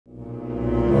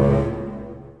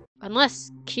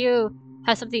Unless Q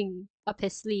has something up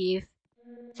his sleeve,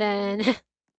 then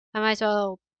I might as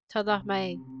well turn off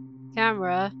my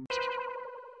camera.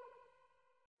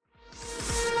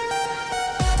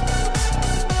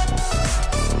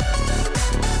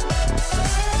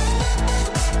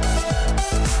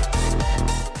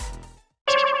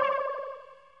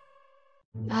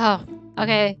 Oh,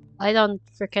 okay. I don't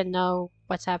freaking know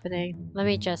what's happening. Let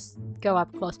me just go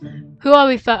up close. Who are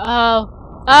we oh.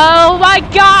 Oh my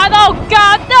god! Oh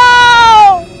god,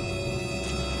 no!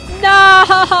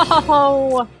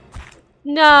 No!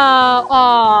 No!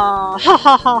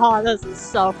 Oh, this is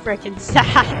so freaking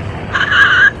sad.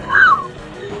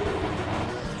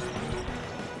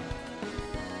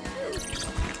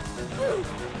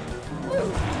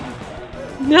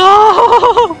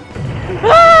 No!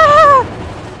 Ah!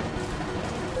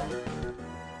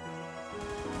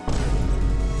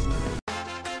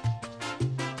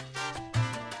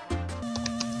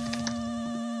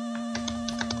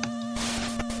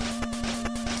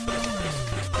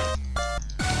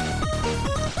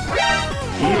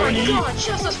 Oh my god,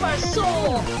 justice for his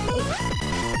soul!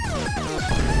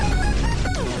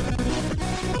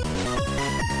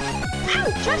 Ow,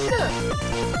 Chester!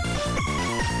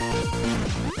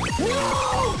 No,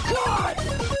 God!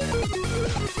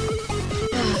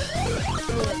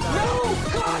 No,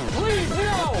 God, please,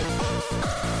 no!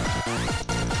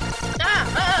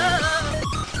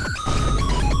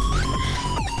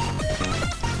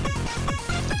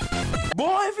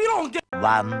 Boy, if you don't get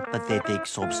One pathetic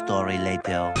sob story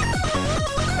later.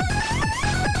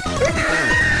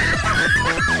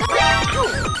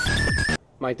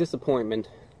 My disappointment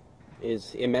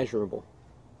is immeasurable,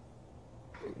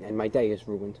 and my day is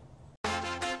ruined.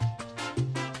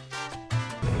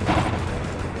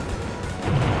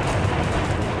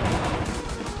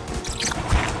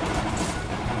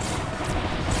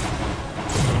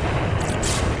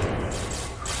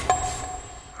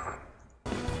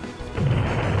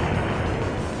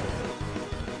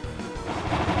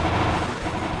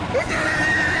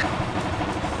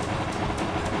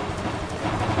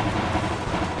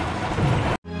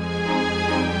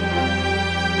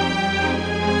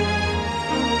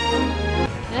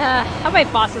 How many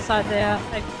bosses are there?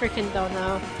 I freaking don't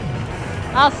know.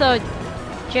 Also,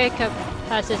 Jacob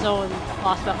has his own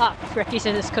boss spell. Ah, frick, he's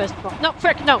in his cursed boss. No,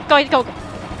 frick, no, go, go, go.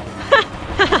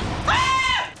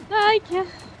 I can't.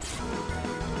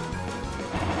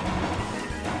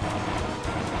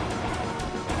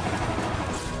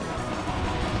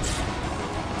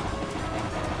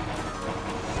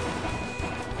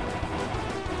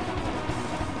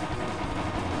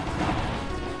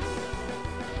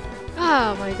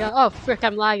 Oh my god. Oh frick,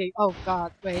 I'm lagging. Oh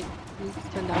god, wait.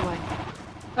 Turn down my...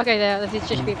 Okay, there, let's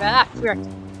just be bad. Ah, frick.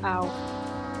 Ow.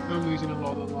 I'm losing a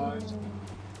lot of lives.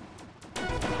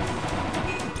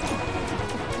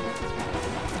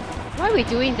 Why are we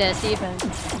doing this even?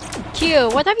 Q,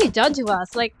 what have you done to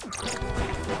us? Like...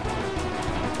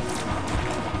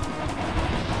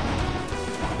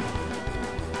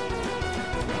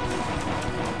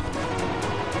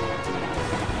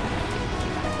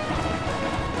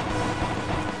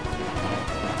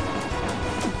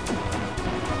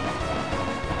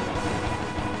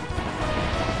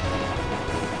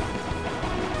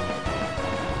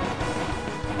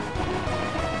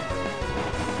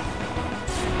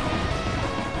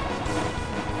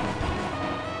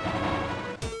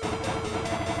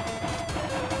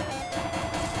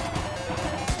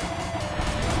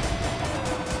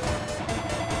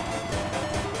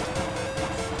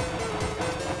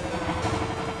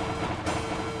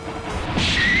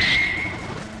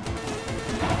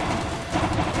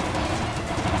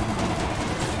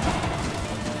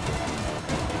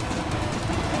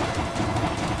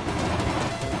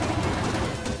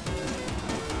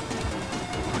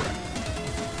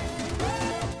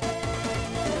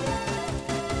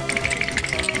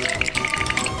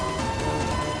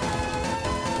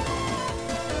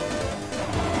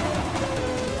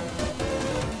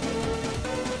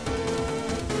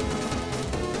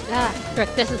 Ah, frick,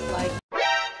 this is like...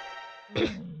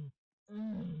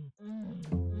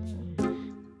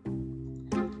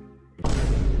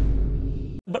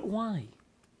 But why?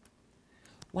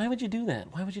 Why would you do that?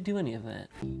 Why would you do any of that?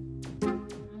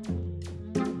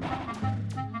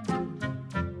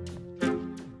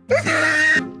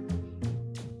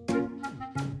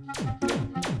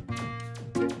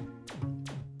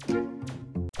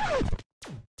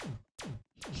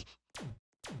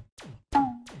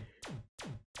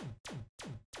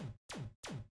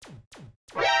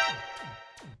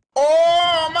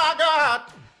 oh my God!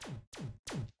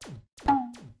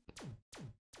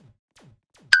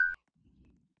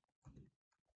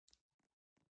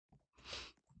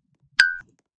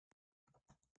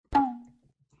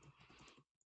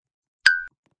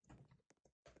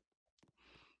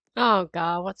 Oh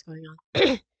god, what's going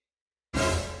on?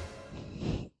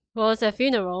 Well, it's their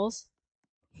funerals.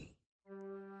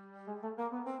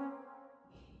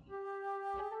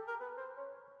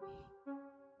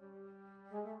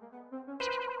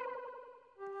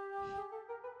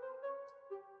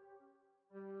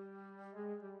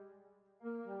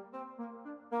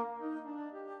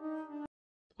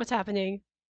 What's happening?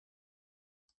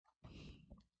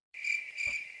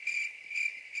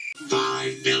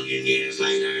 5 billion years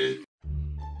later.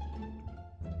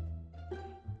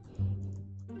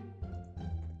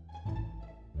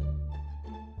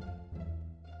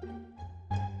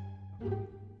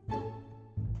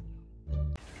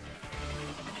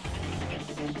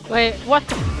 Wait, what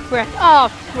the frick? Oh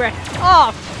frick!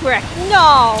 Oh frick!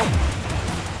 No!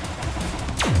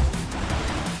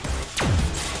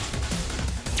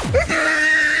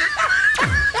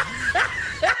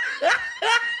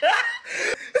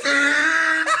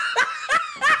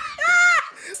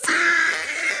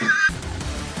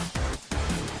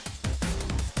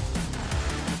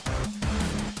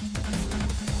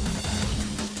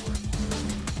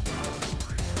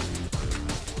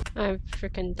 I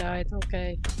freaking died.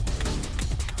 Okay.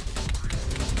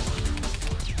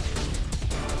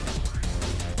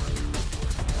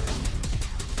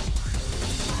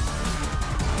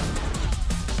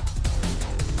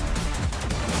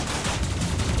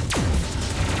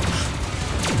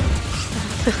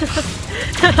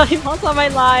 I lost all my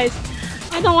lives.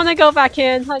 I don't want to go back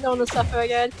in. I don't want to suffer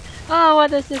again. Oh,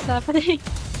 what is this happening?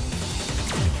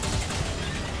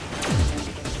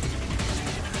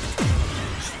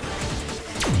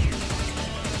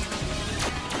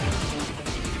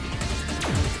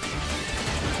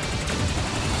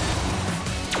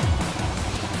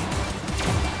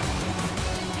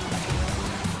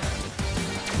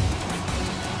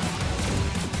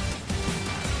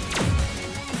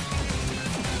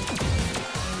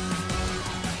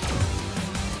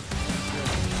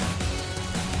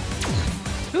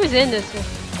 Who's in this one?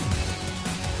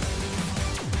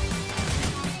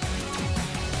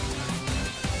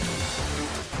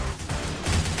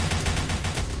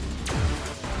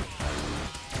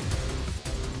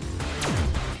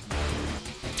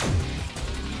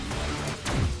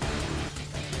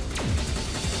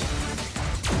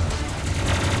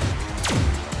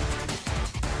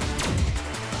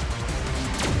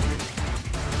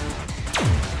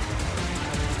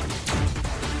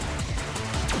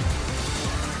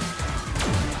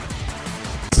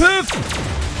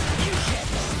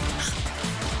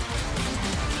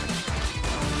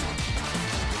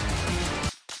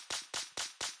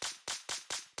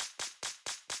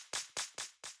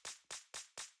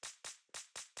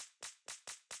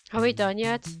 Are we done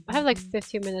yet? I have like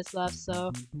 15 minutes left,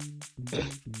 so...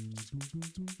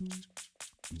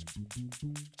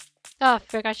 Oh,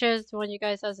 frick, I should have warned you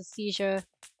guys as a seizure.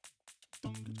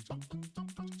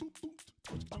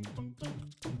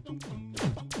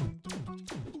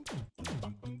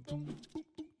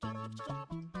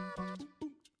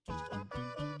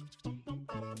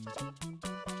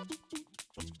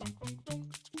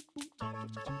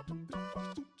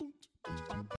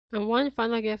 And one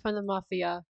final gift from the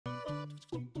mafia.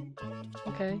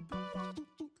 Okay.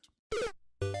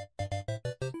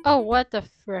 Oh, what the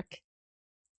frick?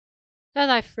 That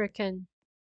I frickin'.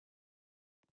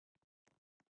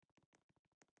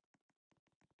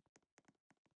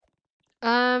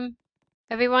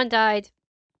 Everyone died.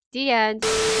 The end.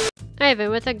 Even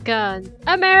with a gun.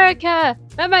 America!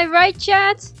 Am I right,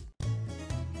 chat?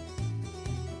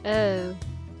 Oh.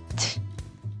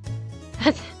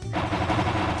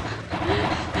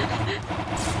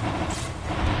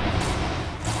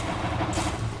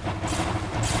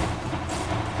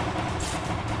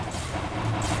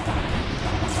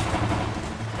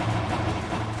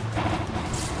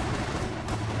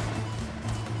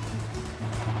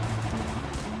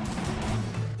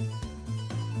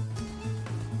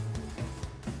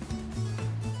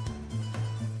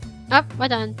 Up, we're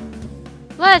done.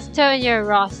 Let's turn your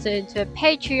roster into a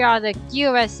patriotic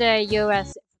USA. What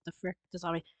the frick does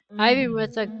that mean? Ivy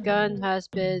with a gun has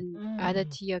been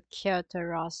added to your character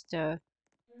roster.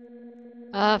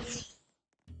 What?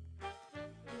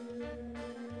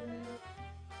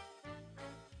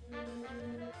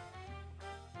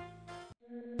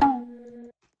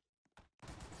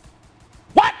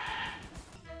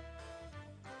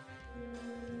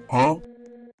 Huh?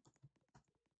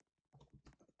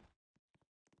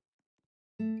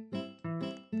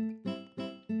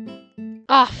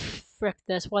 Ah, frick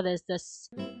this. What is this?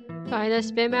 Final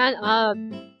Spinman,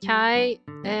 Kai,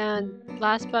 and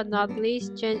last but not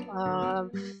least,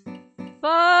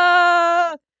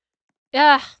 fuck!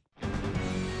 Yeah.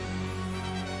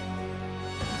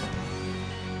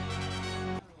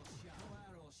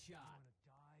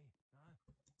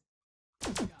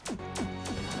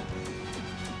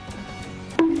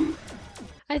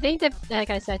 I think that, like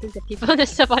I said, I think the people in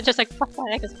this sub are just like, what the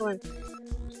heck is going on?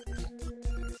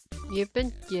 You've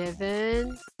been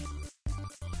given...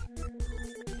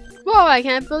 Whoa, I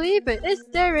can't believe it! It's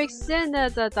Derrickson!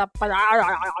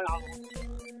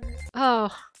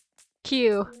 Oh,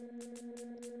 Q.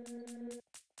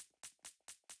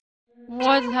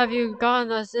 What have you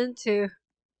gotten us into?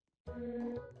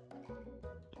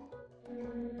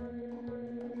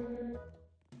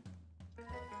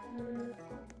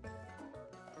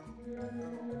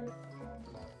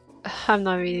 I'm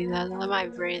not reading that, my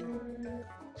brain.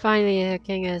 Finally, the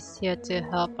king is here to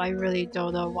help. I really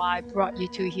don't know why I brought you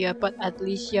two here, but at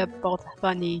least you're both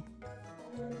funny.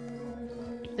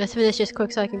 Let's finish this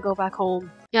quick so I can go back home.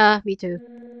 Yeah, me too.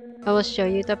 I will show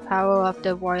you the power of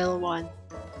the royal one.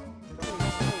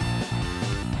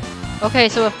 Okay,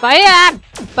 so if I am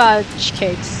fudge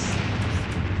cakes.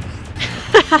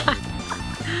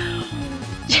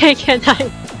 Jake and I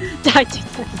died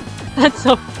together. That's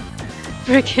so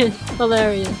freaking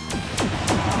hilarious.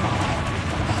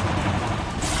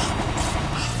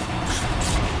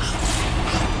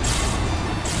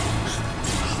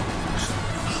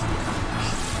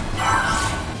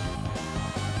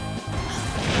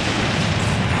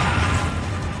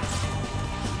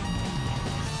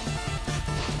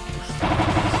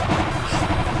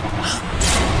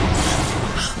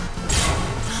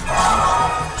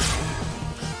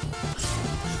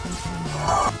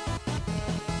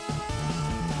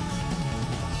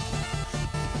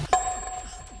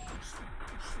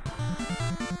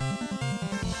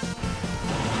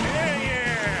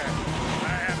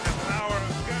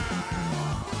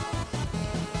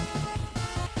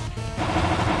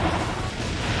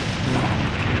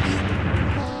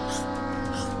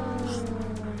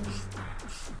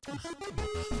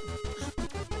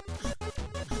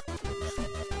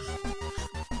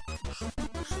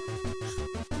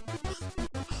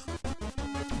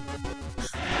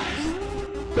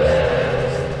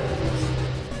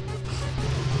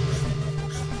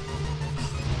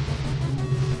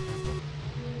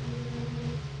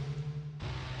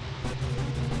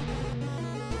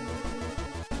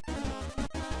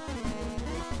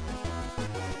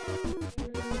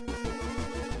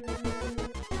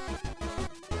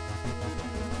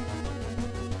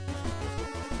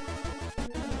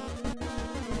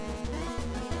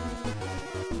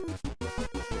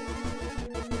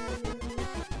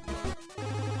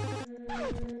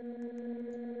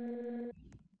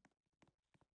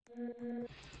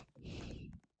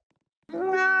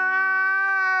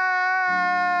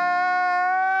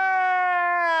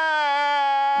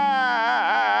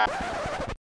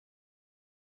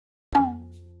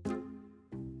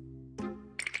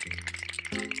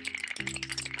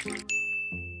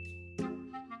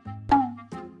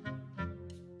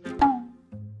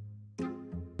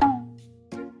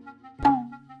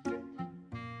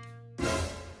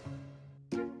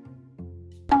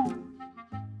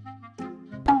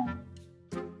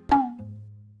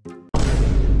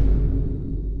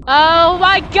 Oh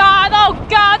my god! Oh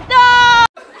god, no!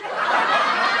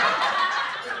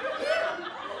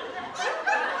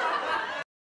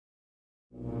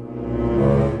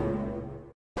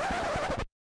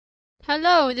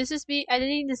 Hello, this is me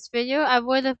editing this video. I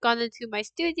would have gone into my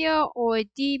studio or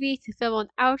DB to film an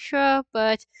outro,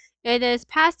 but it is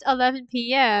past 11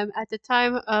 PM at the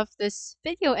time of this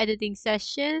video editing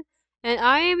session, and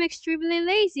I am extremely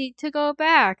lazy to go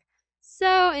back.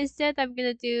 So instead, I'm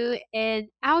gonna do an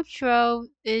outro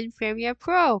in Premiere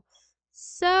Pro.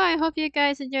 So I hope you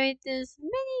guys enjoyed this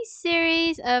mini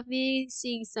series of me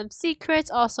seeing some secrets,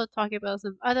 also talking about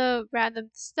some other random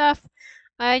stuff.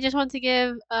 I just want to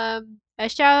give a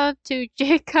shout out to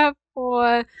Jacob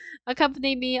for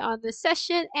accompanying me on the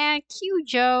session and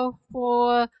Quujo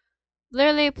for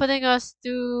literally putting us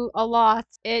through a lot.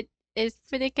 It is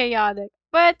pretty chaotic.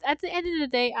 But at the end of the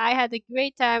day, I had a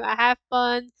great time. I had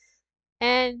fun.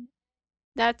 And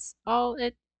that's all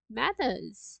it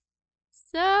matters.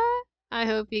 So, I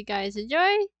hope you guys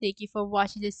enjoy. Thank you for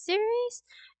watching this series.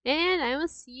 And I will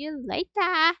see you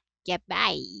later.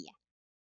 Goodbye.